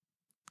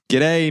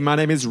G'day, my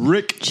name is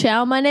Rick.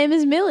 Ciao, my name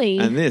is Millie.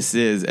 And this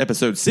is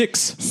episode 6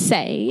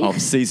 Say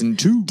of season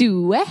 2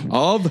 do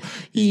of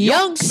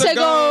Yonks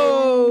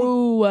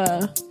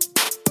Ago.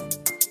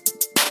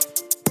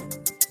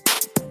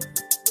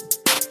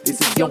 This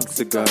is Yonks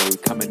Ago,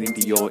 coming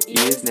into your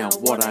ears. Now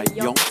what are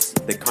yonks?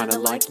 They're kinda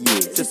like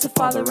years. Just a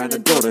father and a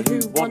daughter who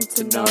want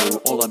to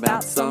know all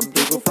about some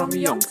people from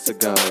Yonks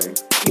Ago.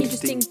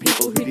 Interesting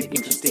people who did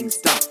interesting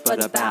stuff,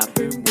 but about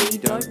whom we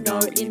don't know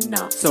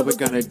enough. So we're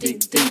gonna dig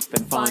deep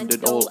and find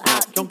it all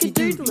out. Yonky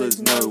Doodlers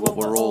know what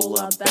we're all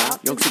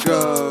about. Yonks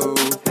Ago,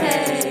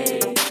 hey,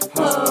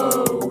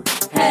 ho,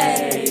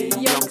 hey,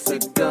 Yonks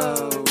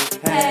Ago,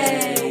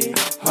 hey,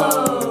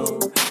 ho,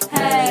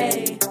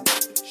 hey,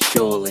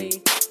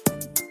 surely.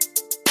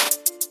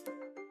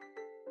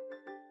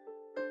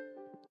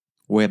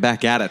 We're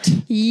back at it.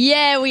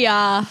 Yeah, we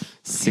are.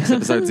 6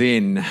 episodes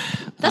in.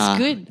 That's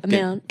good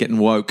amount. Getting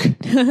woke.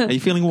 Are you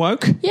feeling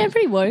woke? Yeah,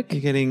 pretty woke.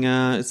 You're getting,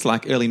 it's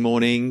like early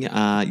morning.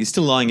 You're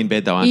still lying in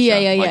bed though, aren't you?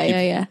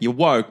 Yeah. You're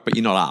woke, but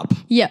you're not up.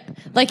 Yeah,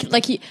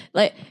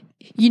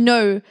 you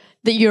know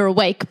that you're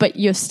awake, but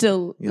you're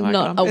still You're like,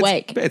 not oh,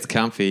 awake. It's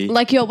comfy.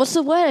 Like what's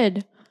the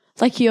word?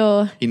 Like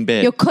you're In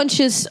bed. You're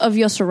conscious of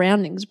your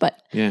surroundings,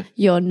 but Yeah.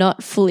 you're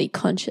not fully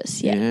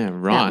conscious yet. Yeah,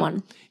 right. That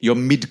one. You're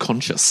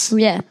mid-conscious.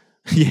 Yeah.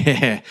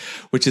 Yeah,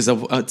 which is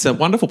it's a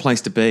wonderful place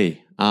to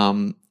be,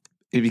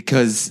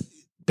 because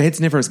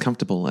bed's never as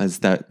comfortable as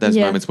those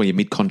Yeah. moments where you're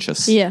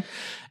mid-conscious. Yeah.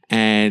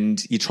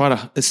 And you try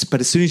to, but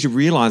as soon as you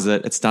realize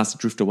it starts to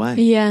drift away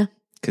Yeah.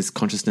 because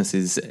consciousness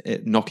is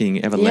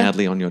knocking ever Yeah.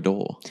 loudly on your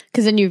door.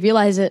 Because then you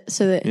realize it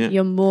so that Yeah.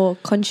 you're more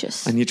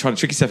conscious. And you try to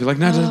trick yourself. You're like,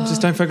 no,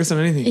 just don't focus on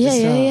anything. Yeah,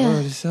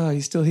 just, yeah.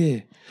 you're still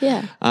here.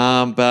 Yeah.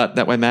 But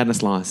that way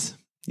madness lies.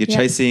 You're Yeah.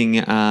 chasing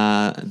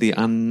the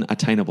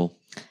unattainable.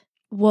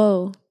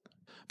 Whoa.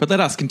 But let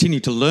us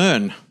continue to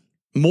learn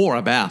more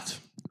about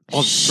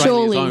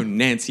Australia's Surely. own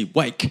Nancy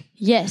Wake.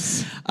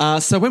 Yes.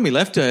 So when we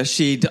left her,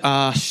 she'd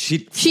She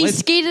fled.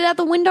 skeeted out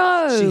the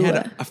window. She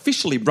had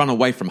officially run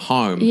away from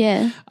home.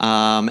 Yeah.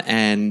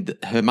 And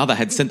her mother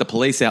had sent the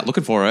police out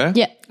looking for her.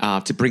 Yeah.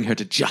 To bring her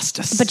to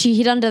justice. But she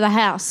hid under the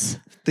house.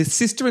 The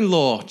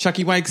sister-in-law,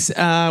 Chucky Wake's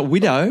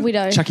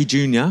widow. Chucky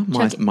Jr.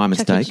 My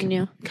mistake. Chucky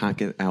Jr. Can't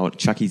get our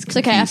Chucky's It's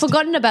confused. okay. I've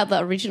forgotten about the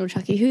original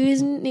Chucky. Who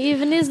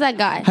even is that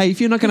guy? Hey, if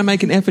you're not going to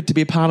make an effort to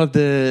be a part of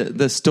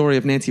the story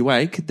of Nancy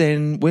Wake,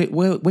 then we're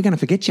going to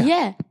forget you.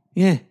 Yeah.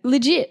 Yeah.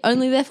 Legit.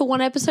 Only there for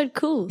one episode.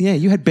 Cool. Yeah,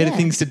 you had better Yeah.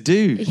 things to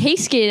do. He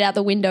scared out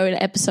the window in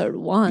episode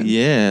 1.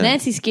 Yeah.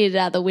 Nancy scared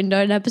out the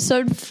window in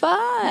episode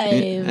 5.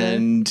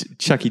 And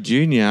Chucky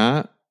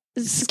Jr.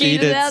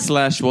 Skeeted out.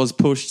 / was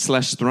pushed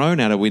 / thrown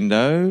out a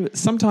window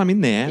sometime in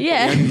there.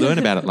 Yeah. We only learned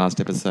about it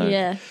last episode.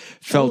 Yeah.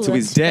 Fell Oh, to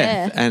his that's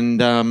death. fair.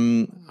 And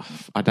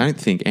I don't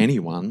think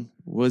anyone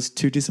was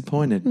too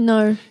disappointed.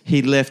 No.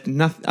 He left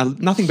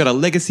nothing but a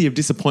legacy of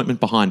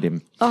disappointment behind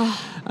him.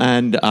 Oh.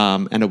 And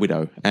a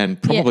widow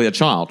and probably a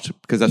child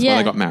because that's why Yeah.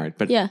 they got married.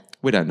 But Yeah.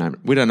 we don't know.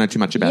 We don't know too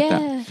much about Yeah.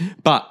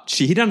 that. But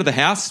she hid under the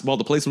house while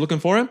the police were looking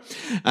for her.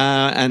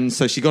 And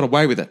so she got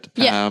away with it.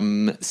 Yeah.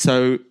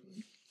 So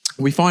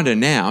we find her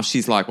now.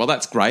 She's like, well,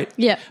 that's great.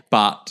 Yeah.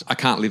 But I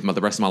can't live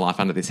the rest of my life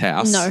under this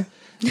house. No.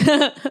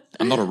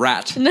 I'm not a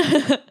rat.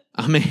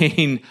 I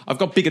mean, I've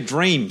got bigger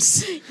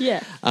dreams.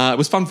 Yeah. It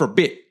was fun for a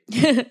bit,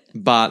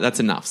 but that's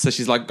enough. So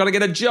she's like, got to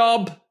get a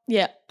job.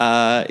 Yeah.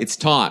 It's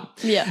time.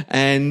 Yeah.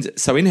 And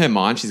so in her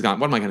mind, she's going,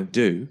 what am I going to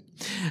do?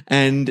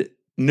 And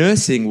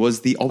nursing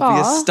was the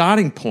obvious Aw.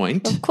 starting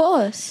point Of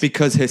course.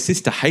 because her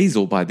sister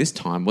Hazel by this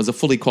time was a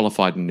fully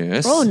qualified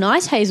nurse Oh,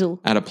 nice,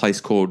 Hazel. at a place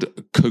called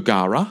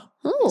Kugara.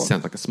 Oh.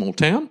 Sounds like a small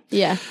town.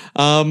 Yeah.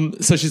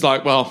 So she's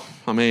like, well,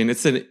 I mean,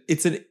 it's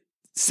a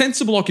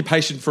sensible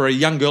occupation for a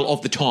young girl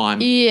of the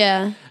time.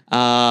 Yeah.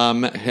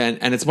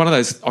 And it's one of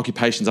those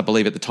occupations, I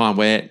believe, at the time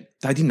where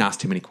they didn't ask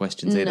too many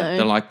questions either. No.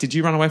 They're like, did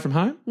you run away from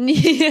home?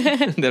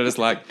 Yeah. They're just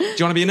like, do you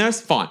want to be a nurse?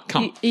 Fine,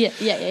 come.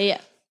 Yeah.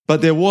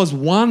 But there was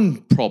one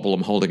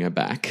problem holding her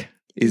back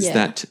is Yeah.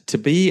 that to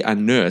be a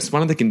nurse,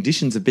 one of the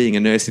conditions of being a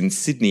nurse in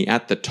Sydney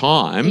at the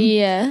time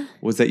Yeah.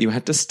 was that you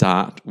had to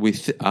start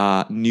with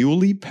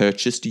newly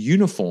purchased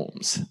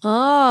uniforms.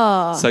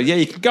 Oh. So, yeah,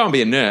 you can go and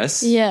be a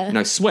nurse. Yeah.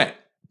 No sweat.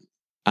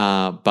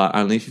 But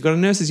only if you've got a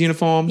nurse's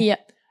uniform. Yeah.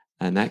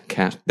 And that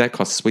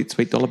costs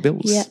sweet dollar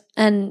bills. Yeah.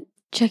 And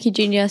Chucky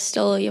Jr.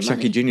 stole your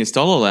Chucky money. Jr.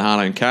 stole all her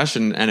hard-earned cash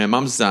and her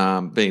mum's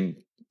been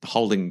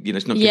holding,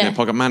 she's not giving Yeah. her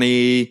pocket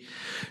money.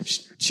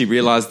 She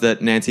realised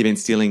that Nancy had been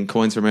stealing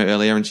coins from her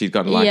earlier and she'd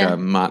got Yeah. a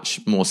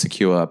much more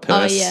secure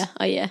purse.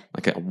 Oh yeah.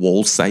 Like a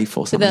wall safe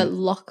or With something. a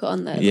lock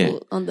on the Yeah.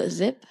 on the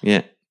zip.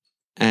 Yeah.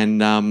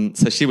 And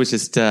so she was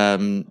just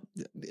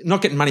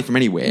not getting money from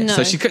anywhere. No.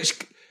 So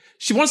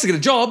she wants to get a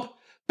job,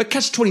 but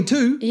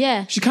catch-22,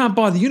 Yeah. she can't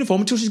buy the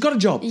uniform until she's got a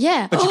job.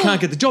 Yeah. But she Oh. can't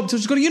get the job until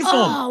she's got a uniform.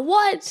 Oh,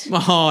 what?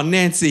 Oh,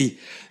 Nancy.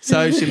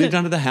 So she lived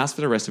under the house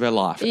for the rest of her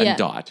life Yeah. and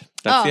died.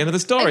 That's the end of the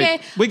story. Okay,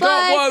 We bye.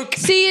 got woke.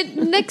 See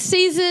you next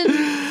season.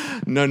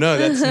 No,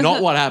 that's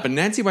not what happened.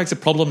 Nancy Wake's a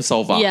problem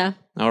solver. Yeah.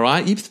 All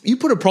right? You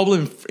put a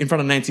problem in front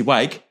of Nancy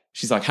Wake,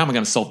 she's like, how am I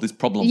going to solve this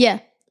problem? Yeah.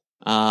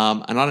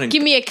 And I don't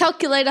Give me a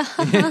calculator.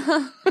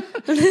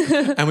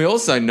 And we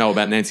also know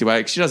about Nancy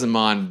Wake. She doesn't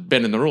mind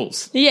bending the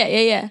rules.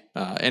 Yeah.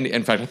 And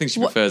in fact, I think she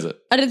prefers it.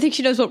 I don't think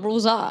she knows what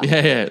rules are.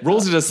 Yeah.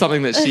 Rules are just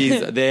something that she's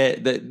there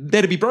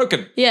to be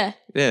broken. Yeah.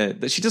 Yeah.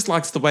 That she just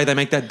likes the way they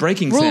make that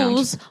breaking sound.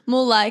 Rules,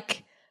 more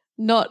like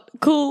not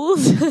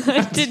cools.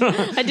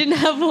 I didn't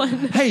have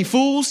one. Hey,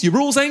 fools, your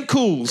rules ain't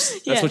cools.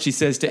 That's Yeah. what she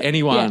says to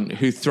anyone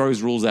who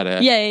throws rules at her.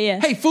 Yeah.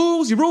 Hey,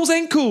 fools, your rules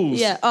ain't cools.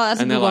 Yeah. Oh, that's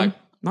a and good they're one. like,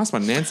 nice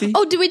one, Nancy.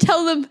 Oh, did we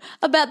tell them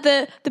about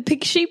the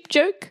pig sheep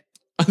joke?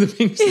 The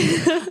things, any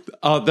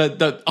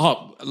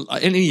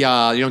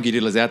Yonky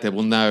Doodlers out there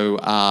will know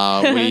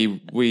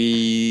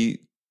we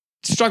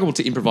struggled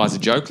to improvise a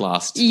joke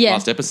last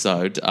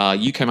episode.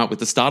 You came up with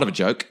the start of a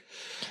joke,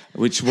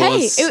 which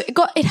was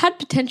it had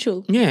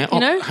potential. yeah. You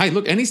know? Hey,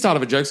 look, any start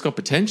of a joke's got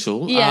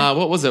potential. Yeah.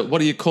 What was it? What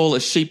do you call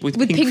a sheep with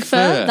Pink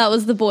fur. That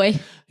was the boy.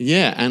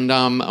 Yeah,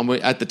 and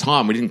we, at the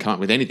time we didn't come up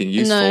with anything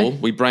useful. No.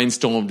 We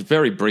brainstormed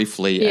very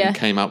briefly and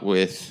came up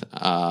with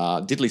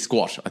diddly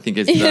squat, I think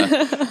is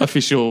the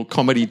official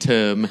comedy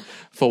term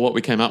for what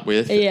we came up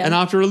with. Yeah. And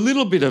after a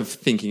little bit of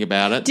thinking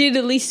about it,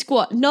 Diddly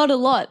squat. Not a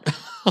lot.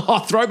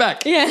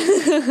 throwback.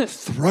 Yeah.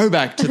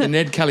 Throwback to the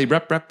Ned Kelly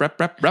wrap up.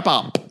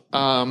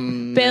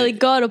 Barely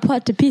got a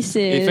pot to piss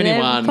in. If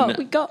anyone- Every pot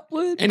we got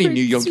was Any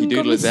new pretty Yonky soon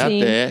gonna Doodlers out sing.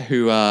 there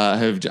who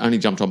have only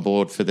jumped on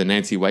board for the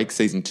Nancy Wake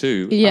season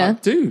 2, Yeah.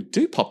 do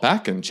pop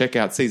back and check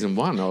out season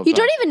 1 of You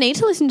don't even need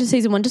to listen to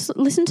season 1. Just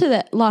listen to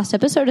the last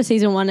episode of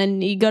season 1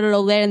 and you got it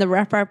all there in the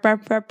wrap up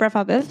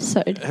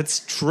episode. That's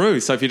true.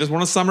 So if you just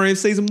want a summary of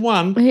season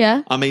 1,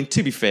 Yeah. I mean,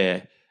 to be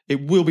fair,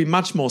 it will be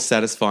much more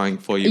satisfying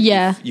for you.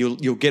 Yeah. if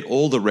you'll get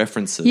all the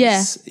references.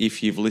 Yeah.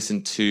 If you've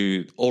listened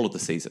to all of the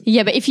season.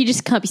 Yeah, but if you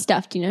just can't be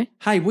stuffed, you know?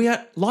 Hey,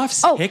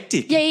 life's Oh,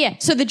 hectic. Yeah.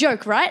 So the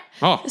joke, right?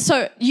 Oh.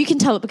 So you can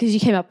tell it because you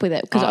came up with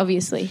it, because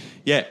obviously.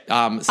 Yeah.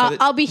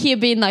 I'll be here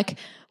being like,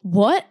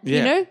 what? yeah.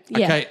 You know?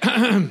 Yeah. Okay.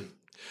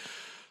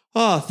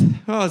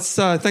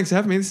 Thanks for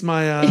having me. This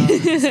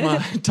is my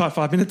tight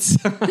 5 minutes.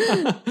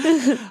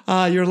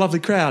 You're a lovely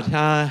crowd.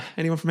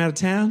 Anyone from out of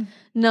town?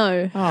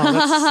 No. Oh,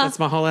 that's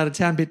my whole out of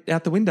town bit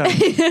out the window,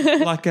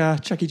 like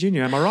Chucky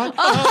Jr. Am I right?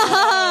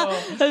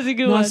 That's a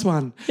good Nice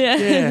one. Yeah.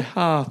 Yeah.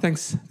 Oh,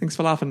 thanks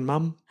for laughing,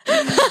 Mum.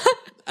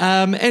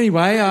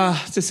 Anyway,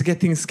 just to get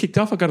things kicked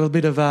off, I got a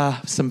bit of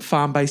some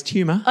farm-based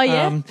humour. Oh,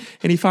 yeah?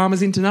 Any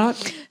farmers in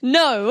tonight?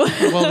 No.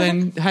 Well,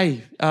 then,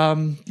 hey,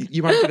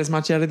 you won't get as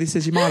much out of this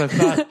as you might have,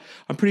 but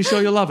I'm pretty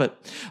sure you'll love it.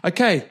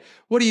 Okay,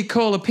 what do you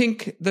call a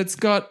pink that's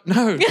got...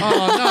 No. Oh, no,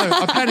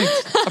 I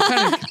panicked.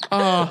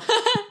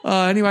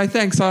 Anyway,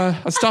 thanks. I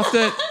stuffed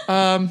it.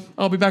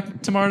 I'll be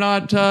back tomorrow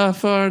night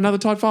for another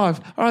Tide 5.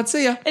 All right,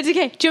 see ya. It's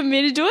okay. Do you want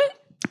me to do it?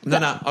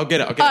 No, I'll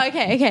get it. Oh,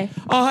 okay.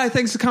 Oh, hey,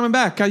 thanks for coming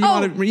back. You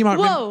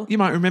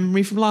might remember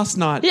me from last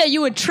night. Yeah,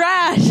 you were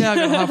trash. Yeah, I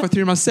got halfway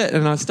through my set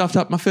and I stuffed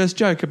up my first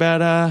joke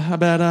about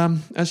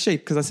a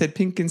sheep because I said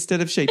pink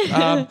instead of sheep.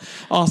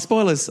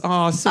 Spoilers. Giving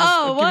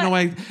what?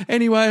 away.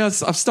 Anyway, I've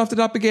stuffed it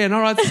up again.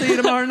 All right, see you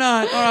tomorrow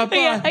night. All right,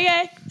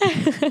 bye.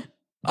 Okay.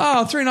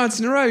 Oh, 3 nights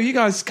in a row. You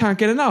guys can't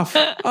get enough.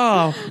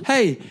 Oh,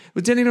 hey,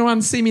 did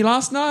anyone see me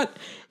last night?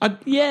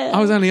 Yeah.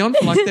 I was only on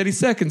for like 30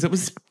 seconds. It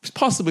was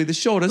possibly the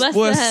shortest, Bless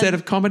worst them. set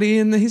of comedy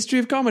in the history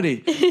of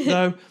comedy.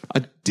 Though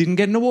I didn't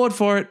get an award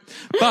for it.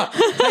 But,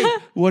 hey,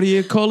 what do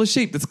you call a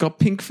sheep that's got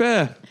pink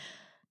fur?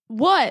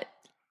 What?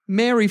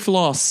 Mary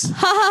floss.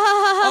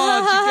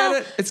 Oh, did you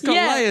get it? It's got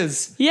Yeah.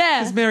 layers. Yeah.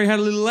 Because Mary had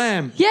a little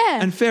lamb.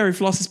 Yeah. And fairy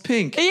floss is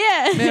pink.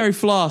 Yeah. Mary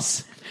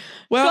floss.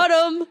 Well, Got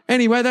 'em.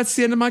 Anyway, that's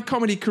the end of my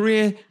comedy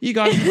career. You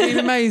guys have been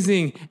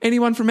amazing.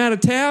 Anyone from out of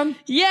town?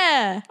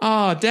 Yeah.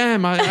 Oh,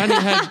 damn. I only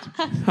had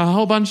a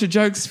whole bunch of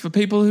jokes for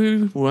people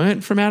who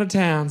weren't from out of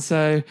town.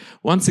 So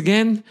once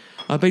again,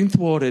 I've been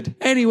thwarted.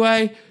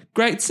 Anyway,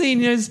 great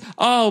seniors.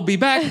 I'll be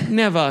back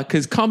never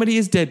because comedy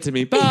is dead to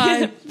me.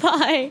 Bye.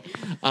 Bye.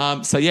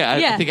 I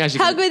think as you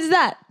How can- good is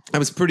that? That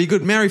was pretty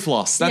good. Mary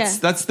floss.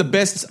 That's the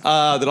best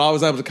that I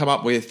was able to come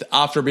up with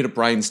after a bit of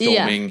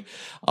brainstorming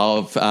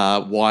of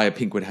why a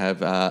pink would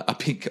have a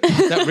pink.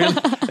 That really,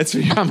 it's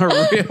become a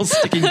real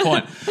sticking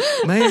point.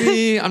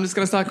 Maybe I'm just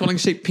going to start calling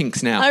sheep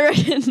pinks now. I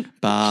reckon.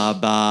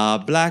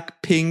 Ba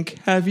black pink.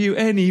 Have you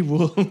any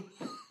wool?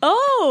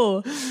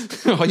 Oh,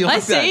 Oh, you like I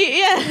that? see.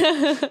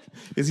 Yeah.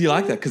 Because you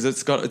like that because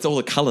it's all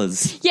the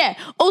colours. Yeah.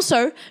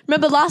 Also,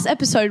 remember last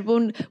episode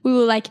when we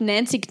were like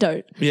Nancy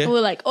note? Yeah. We were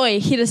like, oi,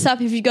 hit us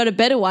up if you got a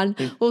better one.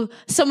 Well,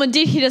 someone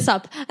did hit us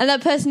up, and that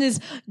person is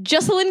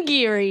Jocelyn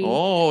Geary.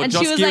 Oh, and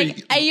Joss she was Geary.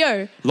 like, hey,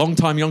 yo. Long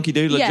time Yonky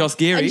Doodler, Yeah. Joss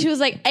Geary. And she was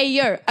like, hey,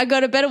 yo, I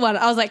got a better one.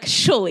 I was like,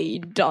 surely you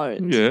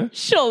don't. Yeah.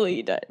 Surely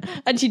you don't.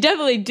 And she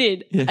definitely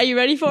did. Yeah. Are you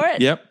ready for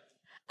it? Yep.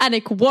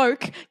 Anik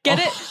woke. Get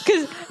it?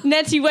 Because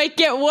Nancy Wake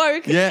get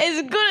woke Yeah.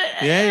 is good.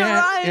 Yeah.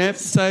 Right.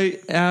 So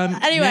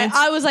Anyway,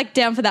 I was like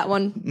down for that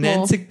one.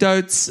 more.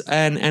 Nantidotes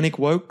and Anik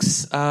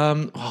Wokes.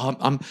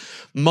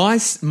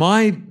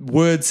 My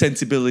word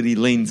sensibility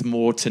leans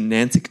more to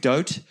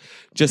Nantidote,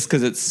 just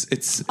because it's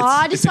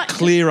I it's just a like-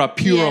 clearer,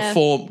 purer Yeah.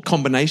 form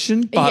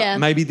combination. But Yeah.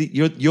 maybe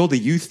you're the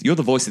youth. You're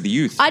the voice of the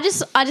youth. I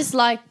just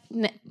like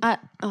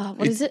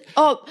what is it?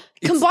 Oh,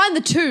 combine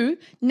the two.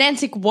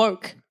 Nantic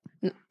woke.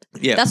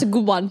 yeah, That's a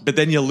good one. But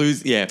then you'll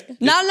lose. Yeah.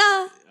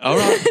 No. All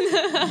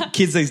right.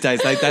 Kids these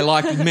days, they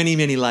like many,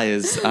 many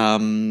layers. But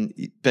I'm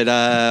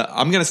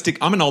going to stick.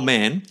 I'm an old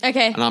man.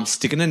 Okay. And I'm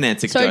sticking to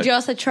Nantic. So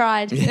Joss, I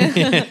tried.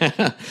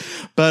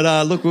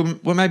 But look,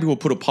 maybe we'll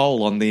put a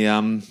poll on the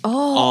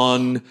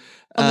on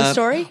the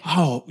story?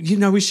 Oh,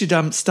 we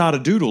should start a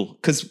doodle,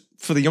 because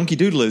for the Yonky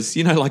Doodlers,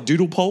 like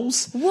doodle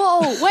polls.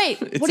 Whoa, wait.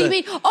 What do you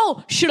mean?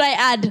 Oh, should I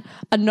add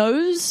a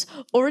nose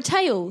or a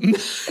tail? And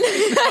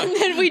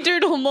then we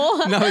doodle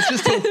more. No, it's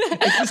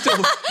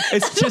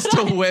just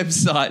a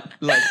website.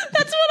 Like,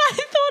 That's what I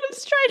thought of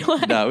straight away.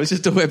 no, it's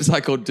just a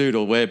website called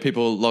Doodle where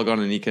people log on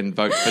and you can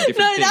vote for different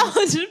No,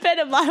 things. that was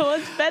better. Mine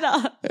was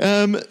better.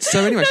 So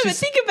anyway, No, but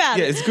think about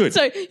it. Yeah, it's good.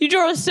 So you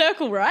draw a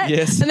circle, right?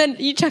 Yes. And then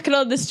you chuck it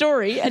on the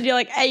story and you're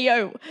like, hey,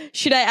 yo,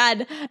 should I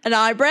add an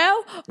eyebrow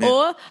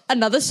or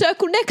another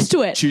circle next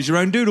to it? Choose your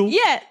own doodle.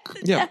 Yeah.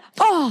 Yeah.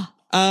 Oh,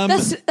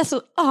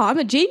 I'm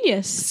a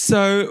genius.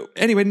 So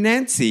anyway,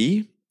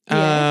 Nancy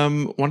Yeah.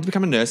 wanted to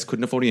become a nurse,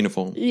 couldn't afford a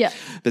uniform. Yeah.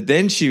 But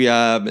then she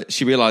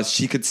realised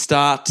she could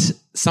start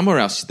somewhere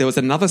else. There was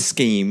another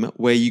scheme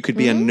where you could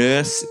be a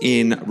nurse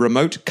in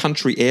remote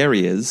country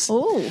areas,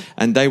 Ooh.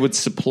 and they would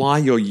supply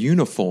your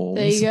uniforms.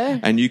 There you go.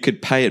 And you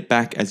could pay it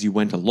back as you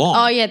went along.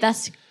 Oh, yeah,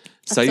 that's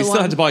So you the still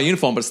one. had to buy a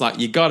uniform, but it's like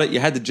you got it, you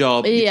had the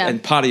job, Yeah.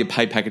 and part of your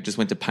pay packet just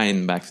went to paying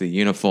them back for the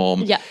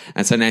uniform. Yeah.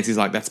 And so Nancy's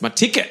like, that's my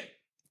ticket.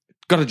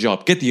 Got a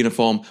job, get the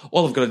uniform.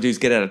 All I've got to do is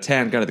get out of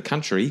town, go to the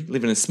country,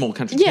 live in a small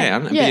country Yeah,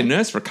 town, and yeah. be a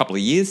nurse for a couple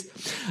of years.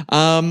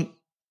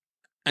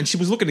 And she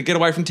was looking to get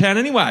away from town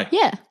anyway.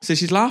 Yeah. So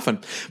she's laughing.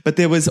 But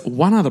there was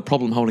one other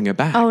problem holding her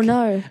back. Oh,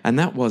 no. And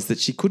that was that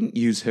she couldn't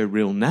use her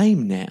real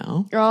name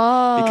now.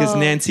 Oh. Because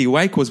Nancy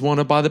Wake was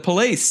wanted by the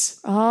police.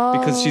 Oh.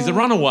 Because she's a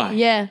runaway.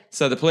 Yeah.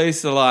 So the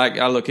police are like,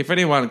 oh, look, if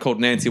anyone called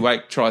Nancy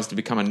Wake tries to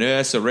become a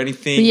nurse or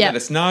anything, Yep. let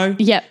us know.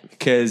 Yep.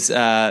 Because,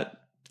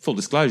 full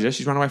disclosure,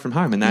 she's run away from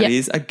home, and that Yep.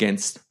 is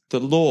against the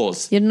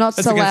laws. You're not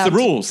That's allowed. against the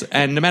rules.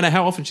 And no matter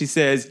how often she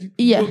says,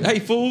 Yeah. hey,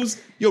 fools,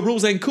 your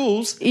rules ain't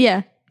cools,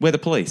 Yeah. we're the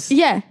police.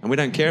 Yeah. And we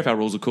don't care if our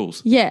rules are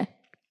cools. Yeah.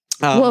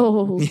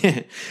 Whoa.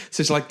 Yeah.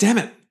 So she's like, damn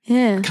it,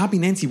 Yeah. can't be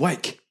Nancy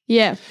Wake.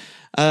 Yeah.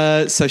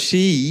 So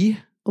she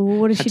Oh,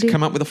 what did had she to do?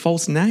 come up with a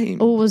false name.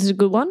 Oh, was it a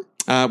good one?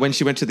 When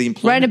she went to the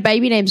employment...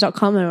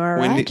 RandomBabyNames.com, am I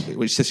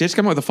right? So she had to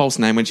come up with a false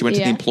name when she went to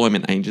the Yeah.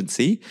 employment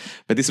agency,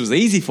 but this was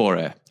easy for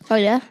her. Oh,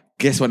 yeah.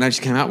 Guess what name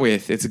she came up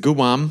with? It's a good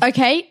one.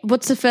 Okay,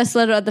 what's the first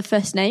letter of the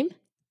first name?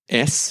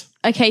 S.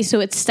 Okay,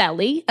 so it's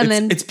Sally, and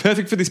then It's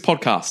perfect for this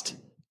podcast.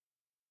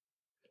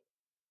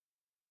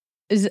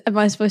 am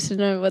I supposed to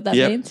know what that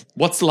Yep. means?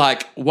 What's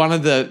like one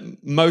of the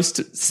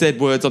most said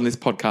words on this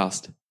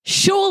podcast?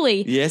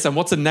 Surely, Yes, and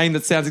what's a name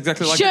that sounds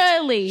exactly like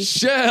Shirley,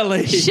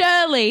 Shirley.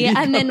 Shirley, You and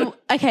got then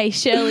okay,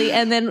 Shirley,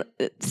 and then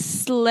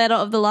letter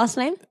of the last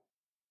name.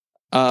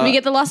 Do we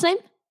get the last name?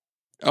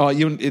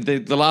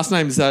 The last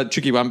name's a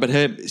tricky one, but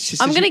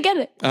I'm gonna get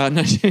it.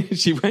 No,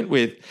 she went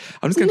with.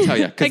 I'm just going to tell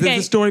you because Okay. there's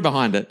a story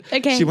behind it.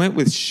 Okay. She went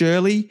with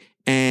Shirley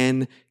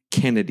Ann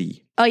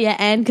Kennedy, Oh yeah,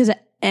 Anne, because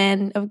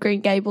Anne of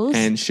Green Gables.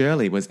 and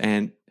Shirley was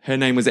Ann. Her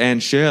name was Ann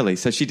Shirley,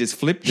 so she just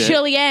flipped it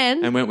Shirley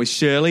Ann. and went with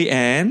Shirley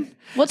Ann.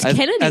 What's as,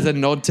 Kennedy? as a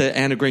nod to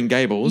Anne of Green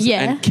Gables.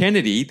 Yeah. And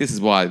Kennedy, this is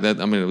why,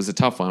 it was a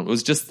tough one. It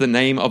was just the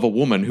name of a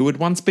woman who had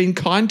once been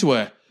kind to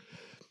her.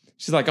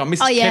 She's like, Mrs.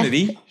 Oh, yeah.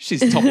 Kennedy.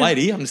 She's top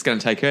lady. I'm just going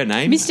to take her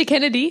name. Mr.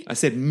 Kennedy. I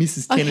said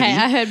Mrs. Kennedy. Okay,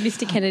 I heard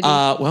Mr. Kennedy.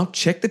 Well,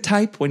 check the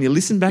tape when you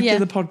listen back Yeah.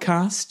 to the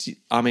podcast.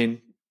 I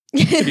mean,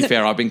 to be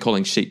fair, I've been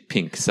calling sheep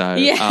pink, so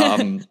Yeah.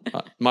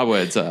 my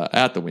words are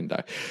out the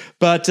window.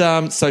 But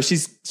so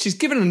she's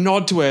given a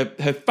nod to her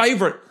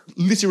favourite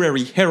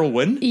literary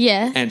heroine,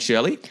 Yeah. Anne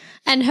Shirley,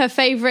 And her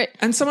favourite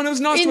and someone who was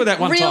nice to her that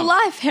one real time.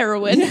 life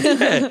heroine.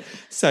 Yeah.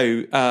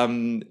 So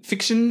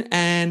fiction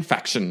and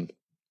faction.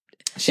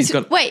 She's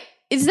got Wait,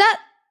 is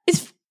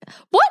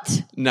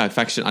what? no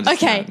faction. I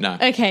just, Okay. no,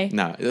 Okay.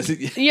 no.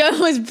 You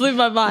almost blew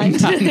my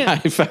mind. No,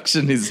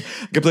 faction is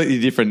completely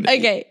different.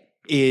 Okay.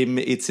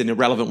 It's an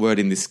irrelevant word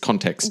in this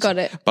context. Got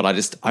it. But I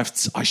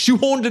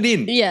shoehorned it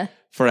in Yeah.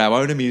 for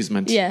our own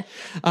amusement. Yeah.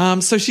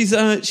 So she's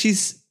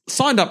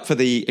signed up for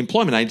the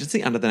employment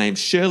agency under the name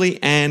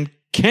Shirley Ann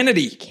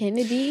Kennedy.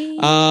 Kennedy.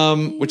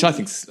 Which I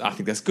think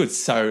that's good.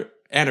 So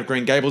Anne of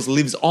Green Gables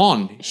lives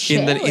on in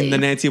Shirley. the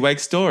Nancy Wake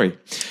story.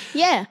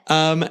 Yeah.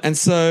 And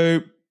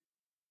so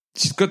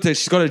she's got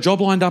a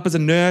job lined up as a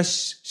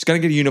nurse. She's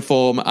going to get a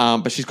uniform,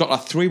 but she's got a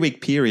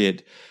 3-week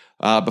period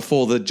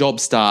before the job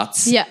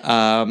starts. Yeah.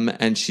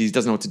 And she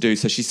doesn't know what to do,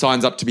 so she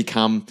signs up to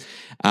become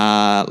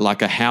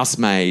like a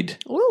housemaid,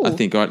 Ooh. I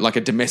think, or like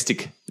a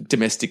domestic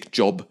domestic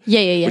job.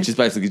 Yeah. Which is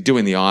basically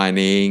doing the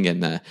ironing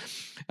and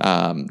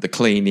the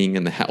cleaning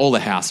and all the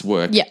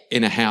housework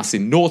in a house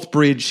in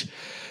Northbridge.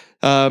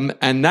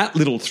 And that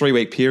little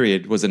 3-week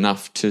period was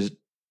enough to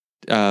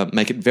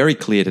make it very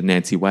clear to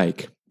Nancy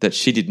Wake that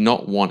she did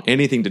not want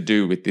anything to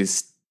do with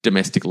this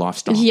domestic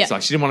lifestyle. Yeah. It's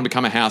like she didn't want to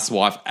become a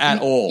housewife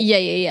at all.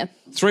 Yeah.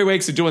 3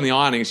 weeks of doing the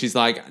ironing, she's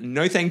like,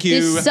 no, thank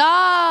you. This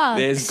sucks.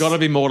 There's got to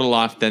be more to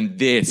life than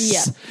this.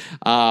 Yeah.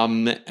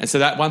 And so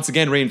that once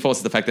again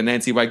reinforces the fact that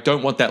Nancy Wake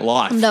don't want that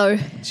life. No.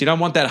 She don't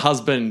want that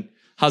husband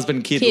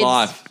kid Kids.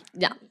 life.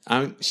 Yeah.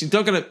 She's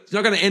not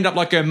gonna end up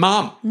like her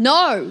mum.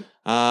 No.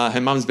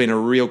 Her mum's been a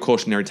real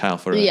cautionary tale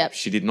for her. Yep.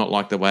 She did not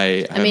like the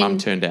way her mum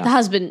turned out. The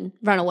husband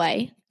ran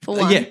away for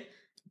one. Yeah.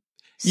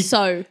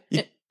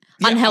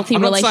 Unhealthy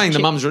I'm not relationship. saying the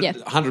mum's Yeah.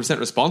 100%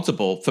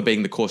 responsible for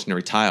being the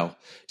cautionary tale.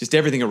 Just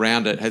everything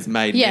around it has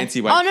made Yeah.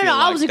 Nancy Wake Oh, no, feel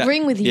I like was that-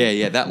 agreeing with you.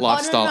 Yeah, that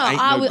lifestyle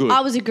ain't no good.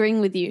 I was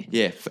agreeing with you.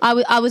 Yeah.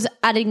 I was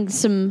adding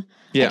some.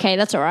 Yeah. Okay,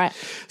 that's all right.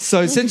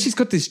 So since she's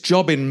got this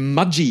job in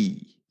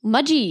Mudgee,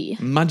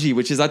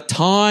 which is a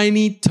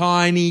tiny,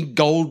 tiny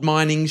gold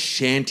mining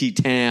shanty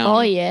town.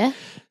 Oh yeah.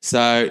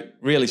 So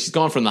really, she's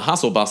gone from the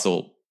hustle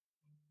bustle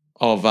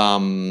of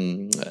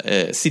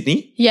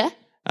Sydney Yeah.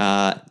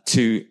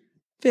 to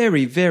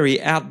very,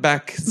 very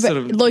outback, sort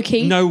of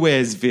low-key?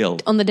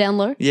 nowheresville. On the down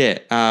low. Yeah.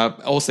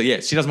 Also,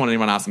 she doesn't want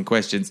anyone asking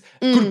questions.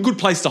 Good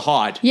place to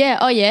hide. Yeah.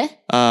 Oh yeah.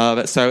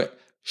 So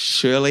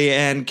Shirley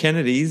Ann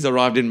Kennedy's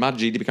arrived in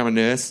Mudgee to become a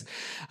nurse.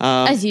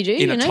 As you do,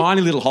 in a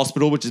tiny little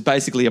hospital, which is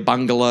basically a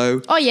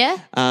bungalow. Oh yeah.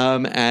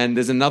 And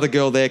there's another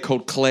girl there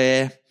called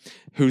Claire,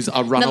 who's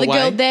a runaway. Another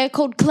girl there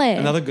called Claire.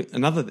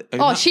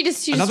 She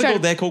just another straight girl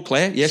up- there called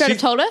Claire. Yeah, straight she up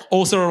told her?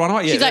 Also a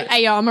runaway. Yeah, She's like,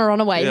 "Hey, I'm a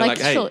runaway." yeah, like,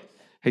 hey, sure.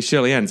 hey,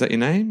 Shirley Ann, is that your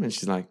name? And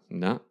she's like,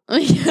 no.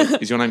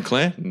 Is your name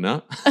Claire?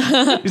 No.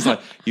 He's like,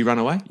 you run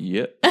away?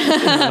 Yeah.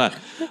 Like,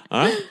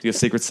 all right, your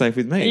secret's safe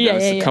with me. Yeah,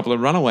 There's yeah. a couple of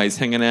runaways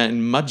hanging out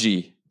in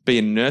Mudgee,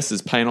 being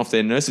nurses, paying off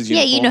their nurses' Yeah,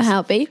 uniforms. you know how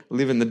it be.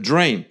 Living the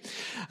dream.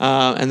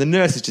 And the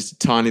nurse is just a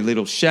tiny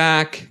little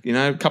shack,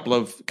 a couple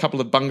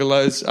of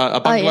bungalows, a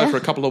bungalow yeah? for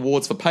a couple of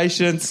wards for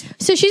patients.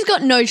 So she's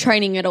got no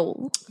training at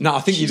all. No,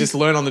 I think you just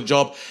learn on the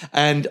job.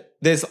 And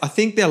I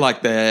think they're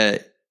like they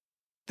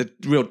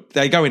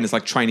go in as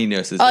like trainee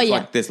nurses. Oh, There's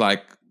yeah. There's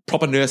like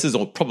proper nurses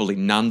or probably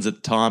nuns at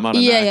the time. I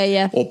don't know.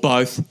 Yeah. Or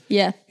both.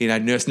 Yeah.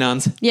 Nurse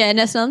nuns. Yeah,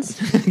 nurse nuns.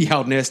 The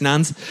old nurse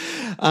nuns.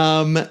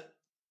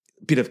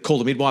 Bit of call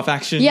the midwife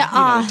action. Yeah,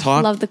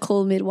 type. love the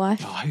call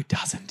midwife. Oh, who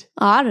doesn't?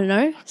 I don't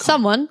know.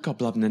 Someone. God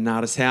blood in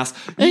Nada's house.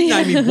 You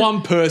name me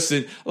one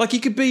person. Like, you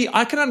could be,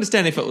 I can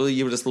understand if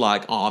you were just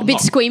like, I'm A bit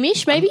not,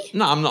 squeamish, maybe?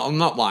 I'm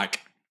not like,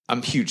 I'm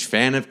a huge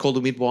fan of Call the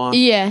Midwife.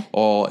 Yeah.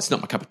 Or it's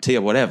not my cup of tea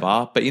or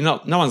whatever. But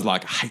no one's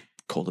like, I hate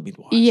Call the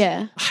Midwife.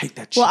 Yeah. I hate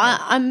that show. Well,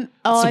 I'm.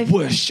 It's the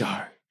worst show.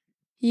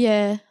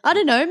 Yeah. I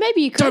don't know.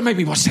 Maybe you could. Don't make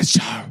me watch that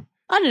show.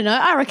 I don't know.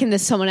 I reckon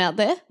there's someone out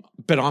there.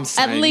 But I'm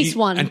saying least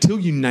one. Until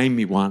you name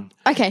me one,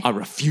 Okay. I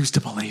refuse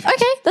to believe it.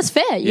 Okay, that's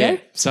fair. Yeah. Yeah.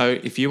 So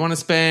if you want to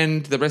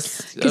spend the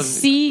rest of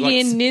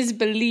Seeing is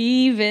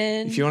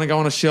believing. if you want to go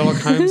on a Sherlock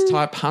Holmes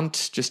type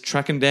hunt, just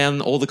tracking down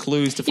all the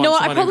clues to You find know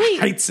what? I someone probably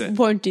who hates it.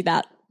 won't do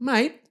that.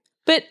 Mate,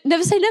 But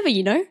never say never,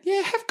 you know?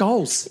 yeah, have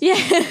goals. Yeah.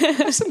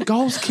 Have some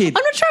goals, kid.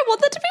 I'm not sure I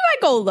want that to be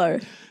my goal, though.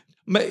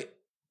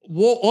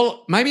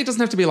 Maybe it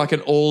doesn't have to be like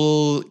an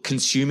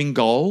all-consuming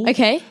goal.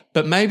 Okay.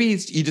 But maybe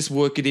you just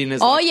work it in as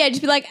Oh, yeah. Just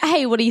be like,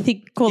 hey, what do you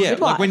think? Call yeah,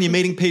 midwife. like when you're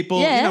meeting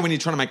people, Yeah. when you're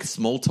trying to make a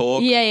small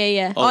talk.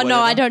 Yeah. or Oh, no,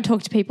 I whatever. don't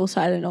talk to people, so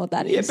I don't know what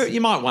that Yeah, is. but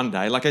you might one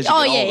day, like as you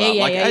Oh, get yeah, older,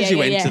 yeah, like yeah, as you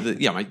yeah, enter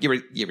yeah.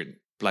 the, you're in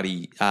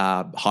bloody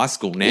high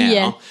school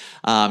now.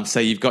 Yeah. So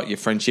you've got your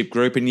friendship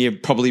group, and you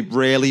probably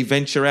rarely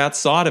venture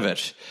outside of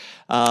it.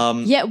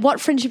 Yeah, what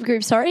friendship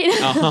group? Sorry.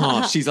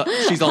 She's a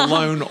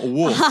lone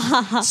wolf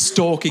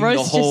stalking the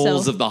Roast halls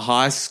yourself. of the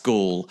high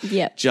school.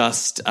 Yep.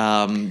 Just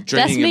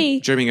me.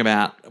 dreaming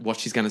about what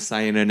she's going to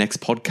say in her next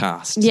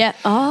podcast. Yeah.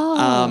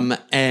 Oh.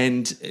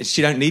 And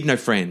she don't need no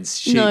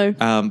friends. No.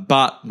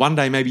 But one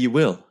day maybe you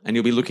will, and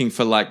you'll be looking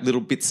for like little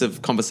bits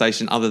of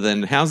conversation other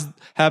than how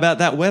about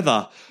that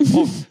weather?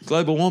 Oh,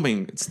 global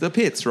warming. It's the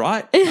pits,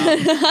 right?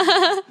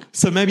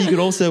 So maybe you could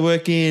also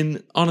work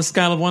in on a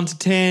scale of 1 to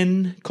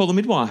 10. Call the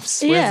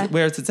midwives. Yeah.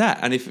 Where it's at,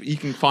 and if you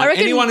can find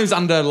reckon- anyone who's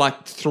under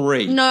like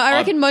 3. No, I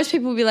reckon most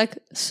people will be like,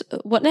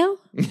 what now?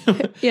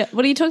 Yeah,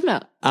 what are you talking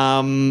about?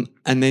 And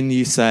then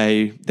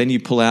you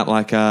pull out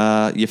like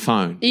your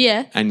phone.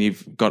 Yeah. And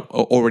you've got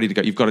all ready to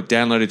go. You've got it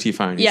downloaded to your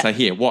phone. You Yeah. say,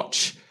 here,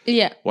 watch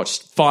Yeah.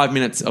 5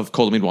 minutes of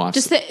Call the Midwives.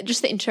 Just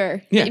the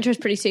intro. Yeah. The intro's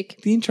pretty sick.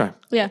 the intro.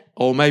 Yeah.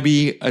 Or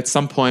maybe at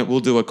some point we'll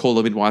do a Call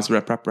the Midwives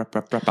wrap up,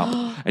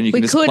 and you We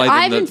can just could. play them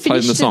I haven't play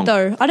them the finished song. it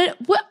though. I don't.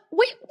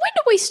 When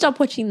did we stop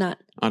watching that?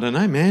 I don't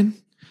know, man.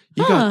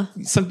 You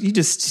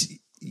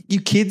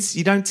kids,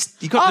 you got no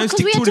Because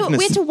stick we to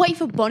had to wait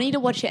for Bonnie to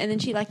watch it, and then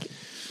she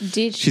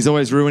did. She's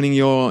always ruining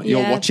your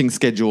Yeah. watching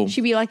schedule.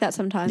 She'd be like that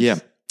sometimes. Yeah.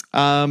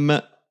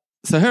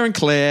 So her and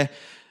Claire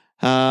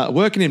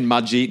working in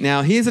Mudgee.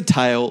 Now, here's a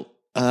tale.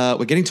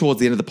 We're getting towards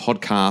the end of the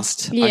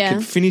podcast. I Yeah.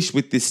 could finish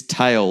with this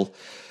tale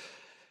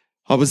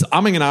I was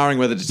umming and ahhing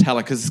whether to tell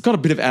it because it's got a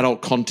bit of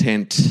adult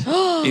content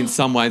in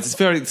some ways.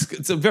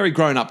 It's a very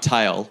grown up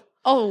tale.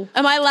 Oh,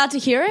 am I allowed to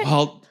hear it?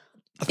 Well,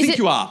 I think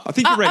you are. I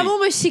think you're ready. I'm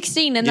almost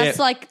 16 and that's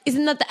like,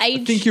 isn't that the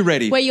age? I think you're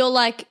ready. Where you're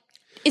like,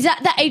 is that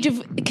the age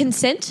of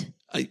consent?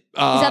 Is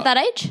that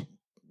age?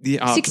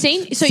 Yeah,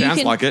 16? So sounds you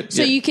can, like it.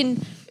 So yeah.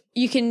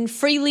 you can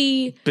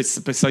freely But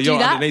so you're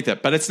that? underneath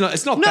it. But it's not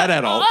that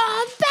adult.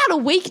 About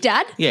a week,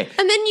 Dad. Yeah.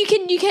 And then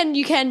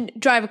you can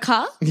drive a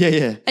car.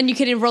 Yeah. And you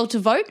can enroll to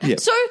vote. Yeah.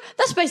 So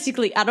that's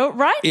basically adult,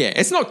 right? Yeah,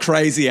 it's not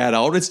crazy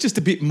adult. It's just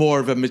a bit more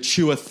of a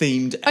mature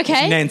themed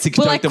Nantic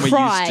Will dote I than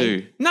cry? we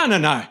used to.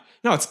 No.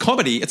 No, it's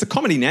comedy. It's a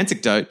comedy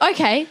Nantic dote.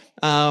 Okay.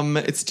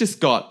 It's just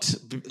got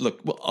look.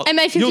 Well,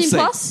 MA 15 you'll see.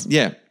 plus?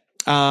 Yeah.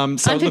 So I'm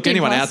look, 15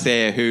 anyone plus. out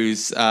there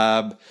who's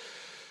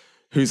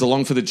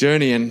along for the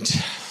journey and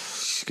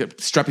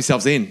strap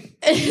yourselves in.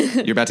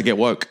 You're about to get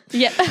woke.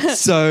 Yep.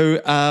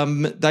 So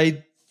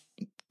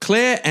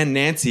Claire and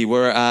Nancy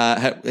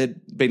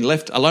had been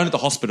left alone at the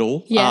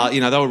hospital. Yeah.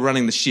 They were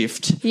running the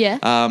shift. Yeah.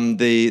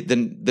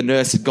 The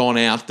nurse had gone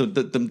out.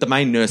 The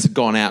main nurse had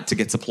gone out to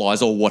get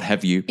supplies or what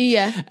have you.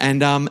 Yeah.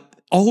 And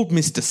old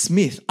Mr.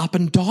 Smith up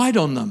and died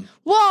on them.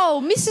 Whoa,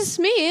 Mrs.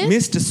 Smith.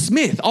 Mr.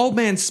 Smith, old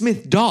man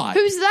Smith died.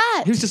 Who's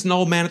that? He was just an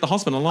old man at the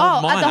hospital, an old at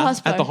the miner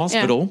hospital, at the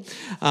hospital.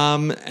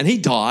 And he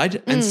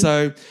died. And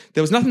so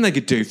there was nothing they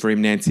could do for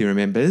him, Nancy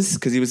remembers,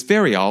 because he was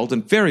very old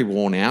and very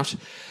worn out.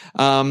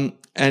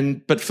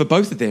 But for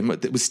both of them,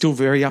 it was still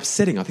very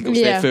upsetting. I think it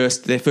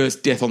was their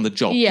first death on the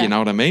job. Yeah. You know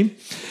what I mean?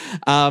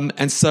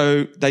 And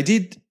so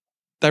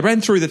they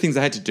ran through the things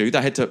they had to do.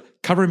 They had to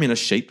cover him in a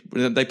sheet.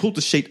 They pulled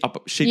the sheet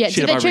up. Yeah.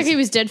 Did they check he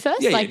was dead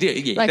first? Yeah, Like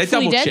they fully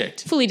double dead?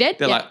 checked. Fully dead?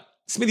 They're Yeah. like,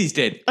 Smithy's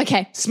dead.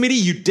 Okay.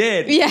 Smitty, you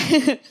dead.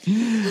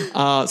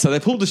 Yeah. So they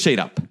pulled the sheet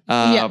up,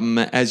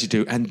 as you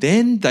do, and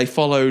then they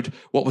followed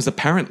what was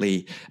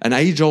apparently an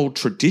age-old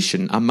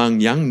tradition among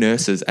young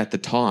nurses at the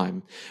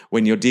time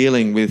when you're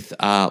dealing with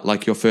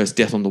like your first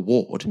death on the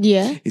ward.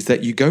 Yeah. Is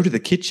that you go to the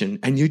kitchen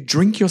and you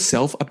drink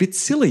yourself a bit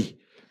silly.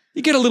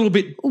 You get a little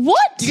bit.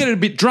 What? You get a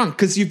bit drunk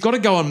because you've got to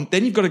go on.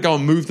 Then you've got to go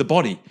and move the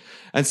body,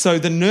 and so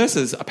the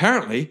nurses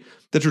apparently.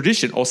 The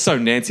tradition, or so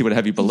Nancy would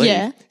have you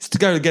believe, is to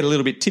go get a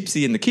little bit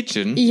tipsy in the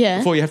kitchen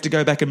before you have to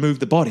go back and move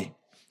the body.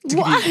 To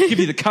give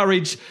you the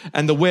courage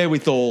and the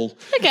wherewithal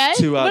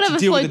to whatever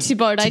deal floats your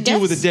boat, I deal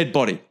with a guess. dead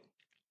body.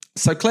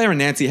 So Claire and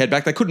Nancy head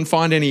back. They couldn't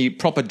find any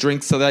proper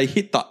drinks, so they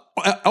hit the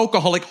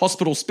alcoholic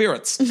hospital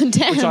spirits,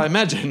 Damn. which I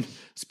imagine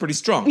is pretty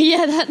strong.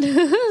 Yeah,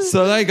 that.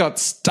 So they got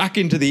stuck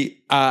into the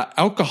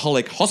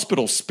alcoholic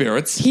hospital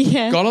spirits,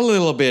 got a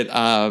little bit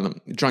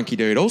drunky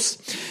doodles,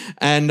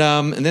 and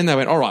then they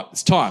went, all right,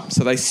 it's time.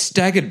 So they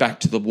staggered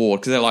back to the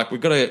ward because they're like,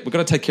 we've got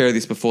to take care of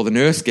this before the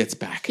nurse gets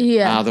back.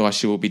 Yeah. Otherwise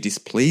she will be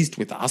displeased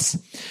with us.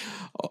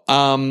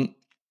 And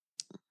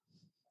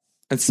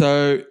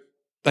so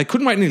they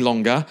couldn't wait any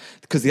longer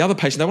because the other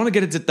patient, they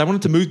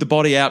wanted to move the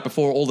body out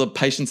before all the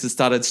patients had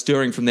started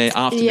stirring from their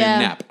afternoon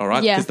nap, all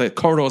right? Yeah. Because the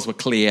corridors were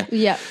clear.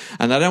 Yeah.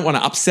 And they don't want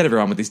to upset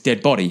everyone with this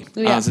dead body.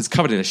 Yeah. So it's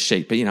covered in a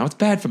sheet, but, it's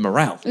bad for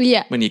morale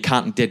when you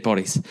can't dead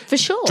bodies. For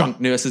sure. Drunk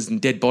nurses and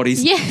dead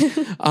bodies.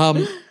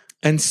 Yeah.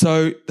 And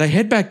so they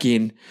head back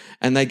in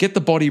and they get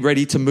the body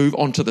ready to move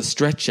onto the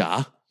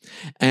stretcher,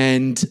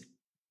 and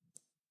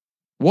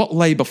what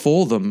lay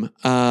before them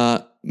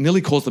nearly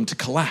caused them to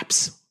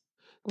collapse.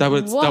 They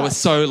were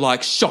so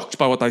shocked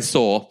by what they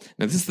saw.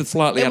 Now this is the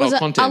slightly adult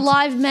content. A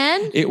live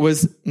man? It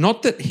was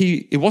not that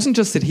it wasn't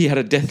just that he had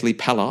a deathly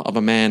pallor of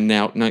a man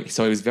now. No,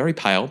 so he was very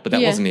pale, but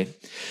that wasn't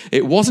it.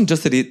 It wasn't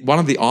just that one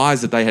of the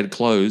eyes that they had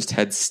closed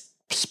had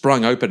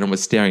sprung open and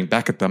was staring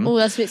back at them. Oh,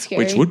 that's a bit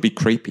scary. Which would be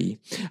creepy.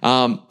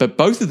 But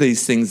both of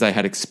these things they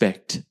had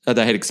expected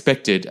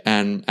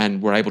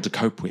and were able to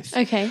cope with.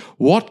 Okay.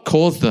 What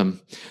caused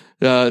them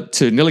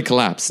to nearly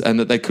collapse and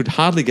that they could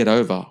hardly get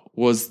over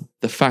was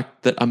the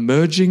fact that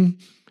emerging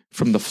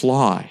from the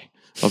fly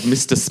of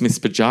Mr. Smith's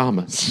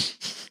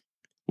pajamas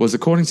was,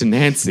 according to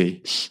Nancy,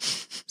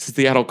 this is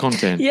the adult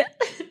content,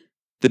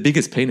 the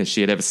biggest penis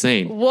she had ever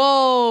seen.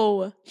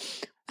 Whoa.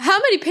 How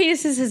many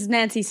penises has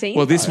Nancy seen?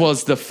 Well, this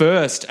was the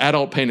first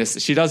adult penis.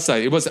 She does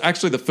say it was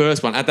actually the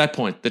first one at that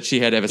point that she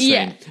had ever seen.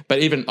 Yeah. But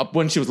even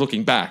when she was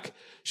looking back,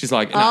 she's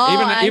like,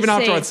 no, even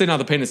after I'd seen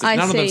other penises,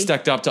 none of them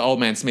stacked up to old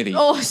man Smithy.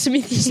 Oh,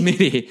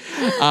 Smithy.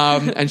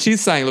 And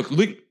she's saying, look,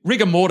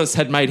 rigor mortis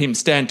had made him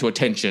stand to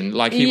attention.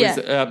 Like he was,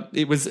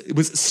 it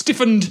was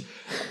stiffened.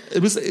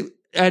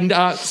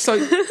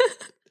 So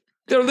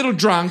they're a little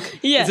drunk.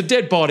 Yeah. There's a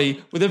dead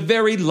body with a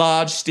very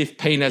large, stiff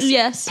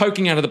penis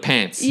poking out of the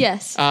pants.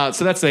 Yes.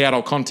 So that's the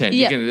adult content.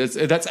 Yeah.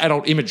 That's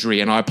adult imagery,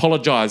 and I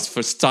apologise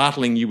for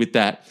startling you with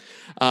that.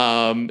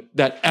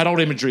 That adult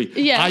imagery.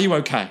 Yeah. Are you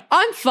okay?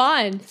 I'm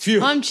fine.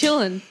 Phew. I'm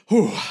chilling.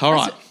 Whew. All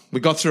right. We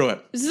got through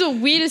it. This is the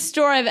weirdest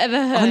story I've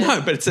ever heard. I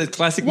know, but it's a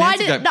classic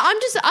Nancy game.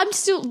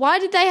 Why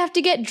did they have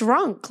to get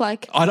drunk?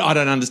 Like, I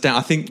don't understand.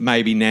 I think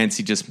maybe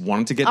Nancy just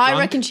wanted to get drunk. I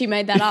reckon she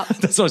made that up.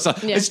 That's what I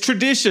said. Yeah. It's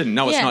tradition.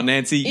 No, it's Yeah. not,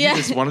 Nancy. You Yeah.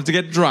 just wanted to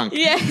get drunk.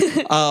 Yeah.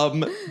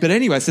 But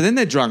anyway, so then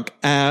they're drunk,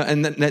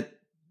 and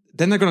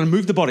then they're going to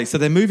move the body. So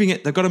they're moving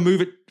it. They've got to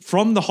move it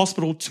from the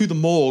hospital to the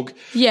morgue.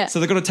 Yeah. So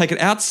they've got to take it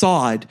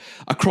outside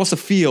across a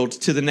field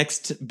to the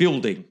next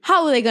building.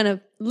 How are they going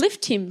to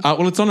lift him?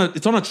 Well, it's on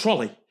a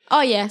trolley. Oh,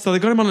 yeah. So they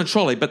got him on a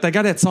trolley, but they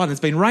got outside and it's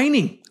been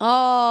raining.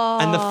 Oh.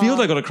 And the field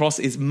they got across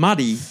is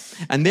muddy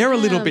and they're a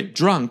little bit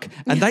drunk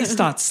and they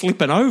start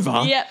slipping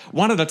over Yep.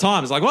 one at a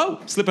time. It's like, whoa,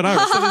 slipping over.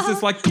 So there's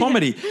this like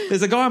comedy.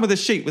 There's a guy with a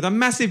sheet with a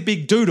massive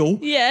big doodle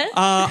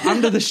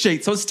under the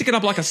sheet. So it's sticking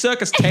up like a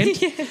circus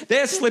tent.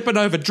 They're slipping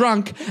over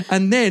drunk.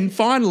 And then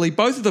finally,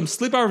 both of them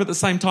slip over at the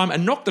same time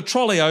and knock the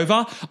trolley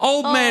over.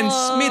 Old man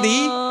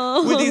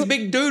Smithy with his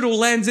big doodle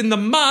lands in the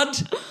mud.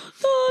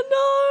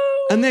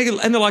 Oh, no. And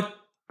they're like,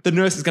 the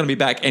nurse is going to be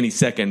back any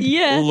second.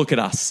 Yeah. Look at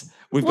us.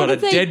 We've What got a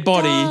have they dead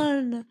body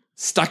done?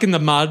 stuck in the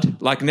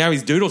mud. Like now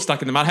his doodle's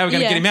stuck in the mud. How are we going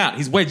to Yeah. get him out?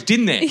 He's wedged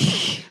in there.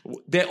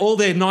 They're all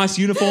their nice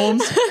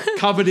uniforms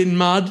covered in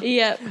mud.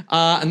 Yep.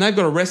 And they've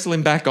got to wrestle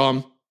him back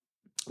on.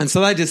 And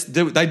so they just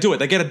do it. They do it.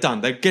 They get it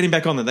done. They get him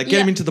back on there. They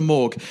get him into the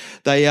morgue.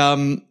 They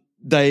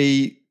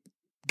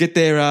get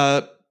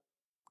their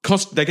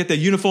they get their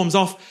uniforms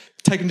off,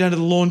 take them down to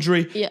the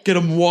laundry, get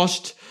them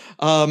washed.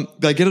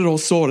 They get it all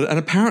sorted, and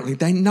apparently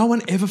no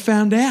one ever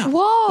found out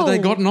Whoa. that they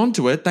gotten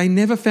onto it. They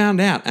never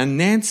found out. And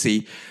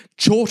Nancy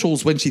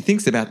chortles when she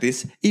thinks about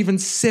this, even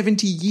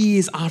 70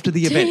 years after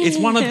the event. It's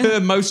one of her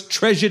most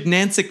treasured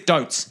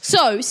Nancycdotes.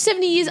 So,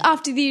 70 years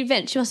after the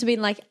event, she must have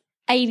been like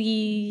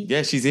 80.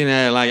 Yeah, she's in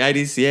her like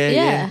 80s.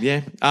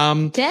 Yeah.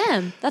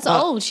 Damn, that's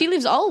old. She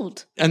lives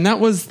old. And that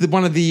was the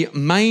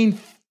main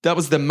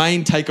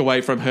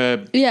takeaway from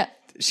her. Yeah.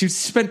 She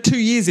spent 2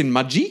 years in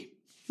Mudgee.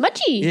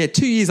 Mudgee. Yeah,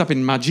 2 years up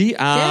in Mudgee.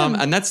 Damn.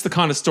 And that's the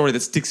kind of story that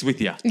sticks with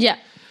you. Yeah.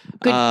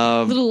 Good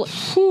little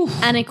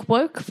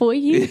anecdote for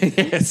you.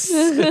 Yes.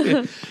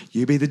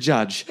 You be the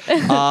judge.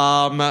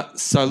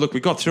 So, look, we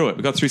got through it.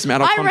 We got through some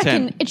adult I content.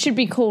 reckon it should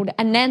be called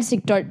an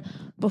anecdote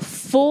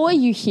before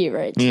you hear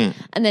it.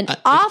 And then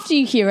after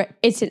you hear it,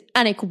 it's an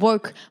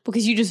anecwoke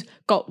because you just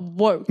got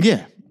woke.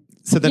 Yeah.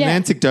 So the Yeah.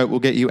 Nancycdote will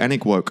get you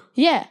anecwoke.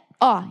 Yeah.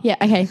 Oh, yeah.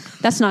 Okay.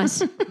 That's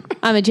nice.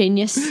 I'm a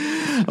genius.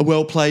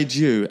 Well played,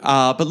 you.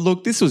 But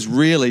look, this was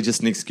really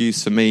just an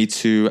excuse for me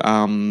to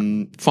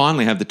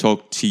finally have the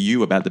talk to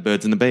you about the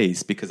birds and the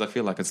bees because I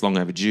feel like it's long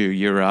overdue.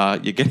 You're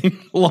getting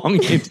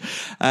long in.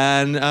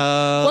 And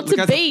What's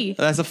a bee?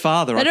 As a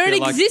father, They I don't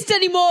feel exist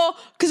anymore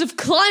because of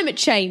climate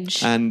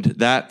change. and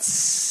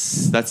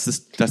that's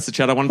the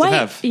chat I wanted to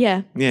have.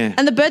 Yeah. Yeah.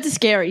 And the birds are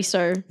scary,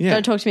 so Yeah.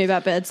 don't talk to me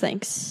about birds,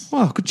 thanks.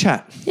 Oh, good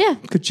chat. Yeah.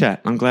 Good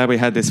chat. I'm glad we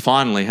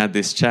finally had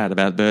this chat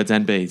about birds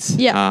and bees.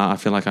 Yeah. I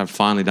feel like I've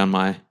finally done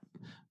my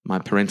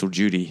parental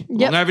duty.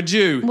 Yep. Long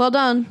overdue. Well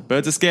done.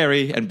 Birds are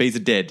scary and bees are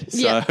dead. So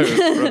Yep.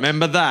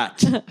 remember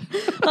that.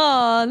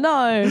 Oh,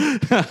 no.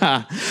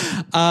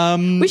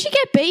 We should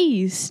get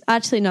bees.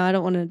 Actually, no, I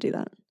don't want to do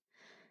that.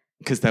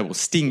 Because they will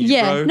sting you,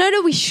 Yeah. bro.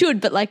 No, we should,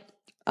 but like,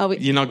 are we?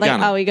 You're not like,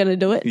 gonna. Are we going to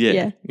do it?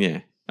 Yeah.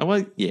 Oh,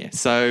 well, yeah.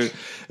 So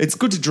it's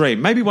good to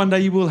dream. Maybe one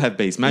day you will have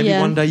bees. Maybe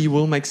one day you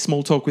will make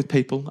small talk with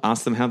people,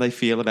 ask them how they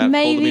feel about call the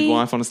Maybe-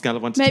 midwife on a scale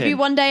of 1 to 10. Maybe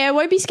one day I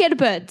won't be scared of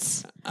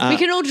birds. We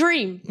can all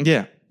dream.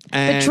 Yeah.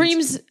 And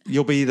dreams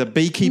you'll be the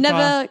beekeeper.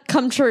 Never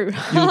come true.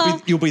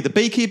 You'll be the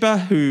beekeeper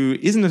who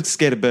isn't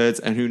scared of birds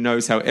and who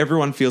knows how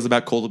everyone feels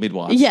about call the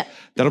midwife. Yeah.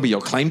 That'll be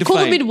your claim to Call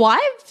fame. the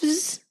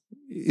midwives?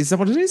 Is that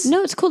what it is?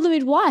 No, it's called the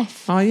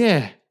midwife. Oh,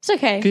 yeah. It's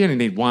okay. You only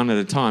need one at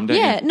a time, don't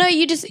Yeah, you? no,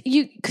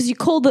 because you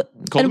call the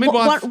Call the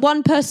midwife.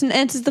 One person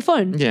answers the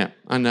phone. Yeah,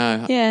 I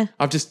know. Yeah.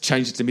 I've just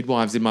changed it to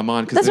midwives in my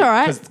mind. That's all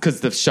right. Because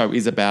the show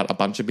is about a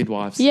bunch of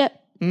midwives. Yeah,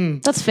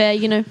 that's fair.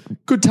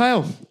 Good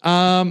tale.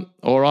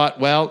 All right.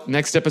 Well,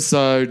 next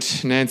episode,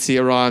 Nancy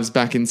arrives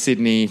back in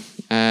Sydney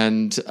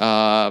and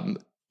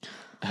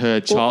her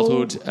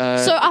childhood.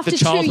 So after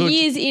 2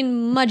 years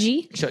in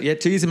Mudgee,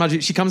 2 years in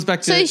Mudgee. She comes back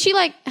to. so is she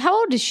like? How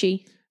old is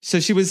she? So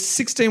she was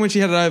 16 when she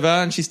headed over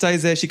and she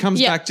stays there. She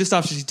comes back just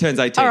after she turns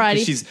 18.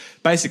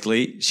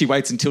 Alrighty. She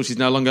waits until she's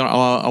no longer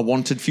a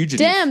wanted fugitive.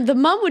 Damn, the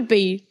mum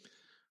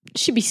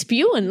she'd be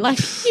spewing. Like,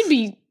 you'd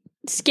be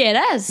scared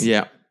as.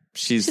 Yeah.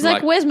 She's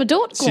like, where's my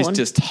daughter She's gone?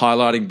 just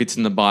highlighting bits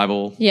in the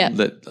Bible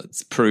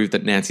that's prove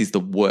that Nancy's the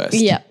worst.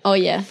 Yeah. Oh,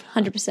 yeah.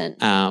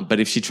 100%.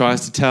 But if she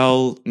tries to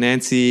tell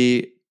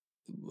Nancy,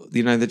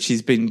 that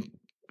she's been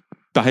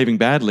behaving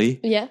badly,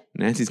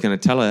 Nancy's going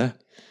to tell her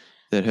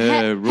that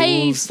her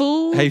rules...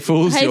 Hey,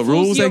 fools. Your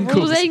rules ain't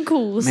cool. Rules ain't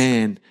cool.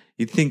 Man,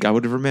 you'd think I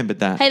would have remembered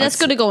that. Hey, that's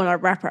going to go on a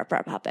wrap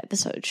up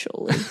episode,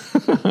 surely.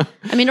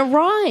 I mean, it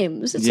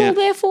rhymes. It's Yeah. all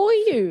there for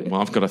you. Well,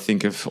 I've got to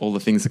think of all the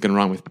things that can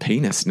rhyme with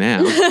penis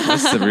now.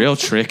 That's the real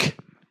trick.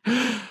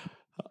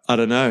 I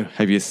don't know.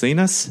 Have you seen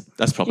us?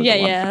 That's probably the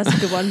one. Yeah, that's a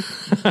good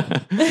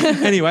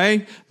one.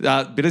 Anyway,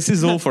 bit of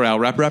sizzle for our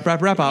wrap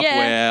up, Yeah.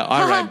 where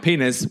I rank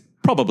penis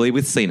probably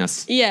with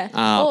Cenas. Yeah.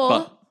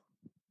 But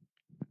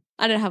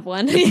I don't have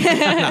one.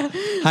 Yeah.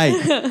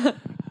 hey,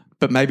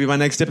 but maybe my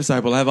next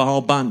episode we'll have a whole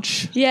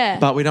bunch. Yeah.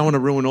 But we don't want to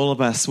ruin all of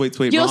our sweet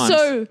You're rhymes.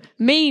 so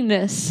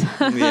meanness.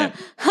 Yeah.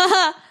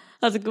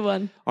 That's a good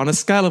one. On a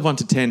scale of 1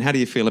 to 10, how do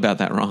you feel about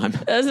that rhyme?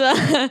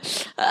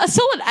 That's a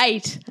solid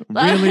 8. I'm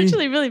Really?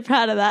 actually really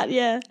proud of that.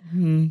 Yeah.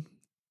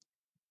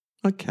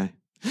 Okay.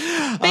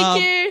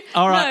 Thank you.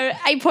 all right.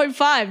 No,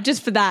 8.5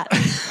 just for that.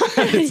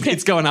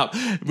 It's going up.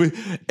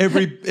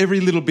 Every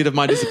little bit of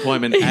my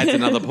disappointment adds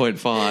another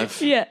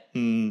 0.5. Yeah.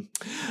 Mm.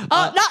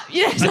 Oh, no.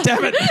 Yes.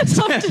 Damn it. It's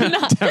up to 9.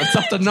 Damn it, it's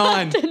up to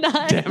 9. It's up to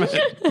 9. Damn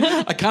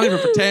it. I can't even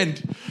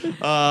pretend.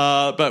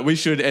 But we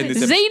should end this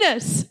episode.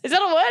 Zenus. Is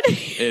that a word?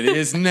 It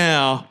is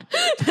now.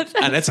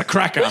 And it's a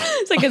cracker.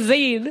 It's like a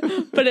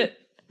zine, but it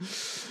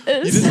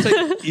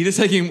You're just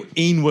taking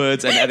een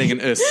words and adding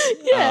an us.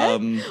 Yeah.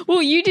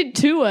 Well, you did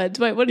 2 words.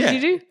 Wait, what did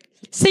you do?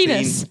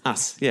 Zenus.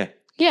 Us, yeah.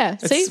 Yeah.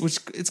 See?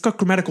 It's got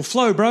grammatical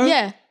flow, bro.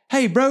 Yeah.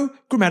 Hey, bro,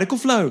 grammatical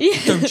flow. Yeah.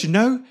 Don't you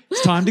know?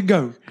 It's time to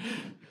go.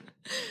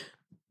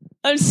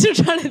 I'm still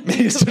trying to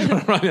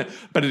think of it.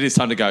 But it is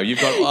time to go. You've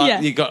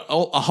got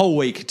a whole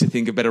week to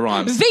think of better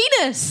rhymes.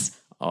 Venus.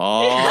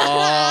 Oh,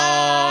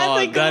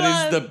 That's a good that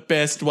is one. the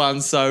best one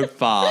so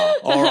far.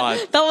 All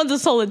right. That one's a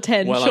solid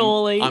 10, Well,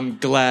 surely. I'm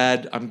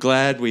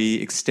glad we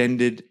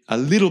extended a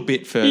little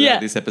bit further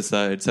this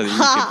episode so that you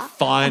can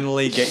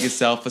finally get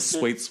yourself a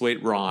sweet,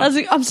 sweet rhyme.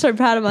 I'm so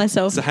proud of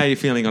myself. So how are you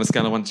feeling on a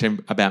scale of 1 to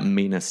 10 about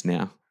meanness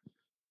now?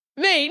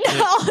 Me?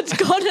 No, it's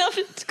gone up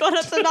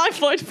to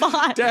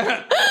 9.5.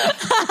 Damn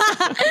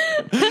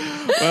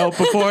it. Well,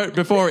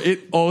 before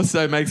it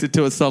also makes it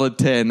to a solid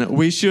 10,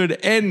 we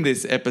should end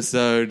this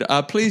episode.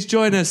 Please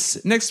join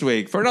us next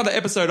week for another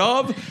episode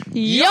of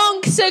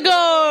Yonks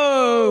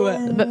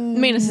ago. But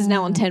Venus is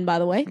now on 10, by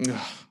the way.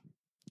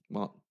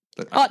 Well,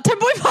 Oh,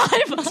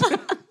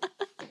 10.5.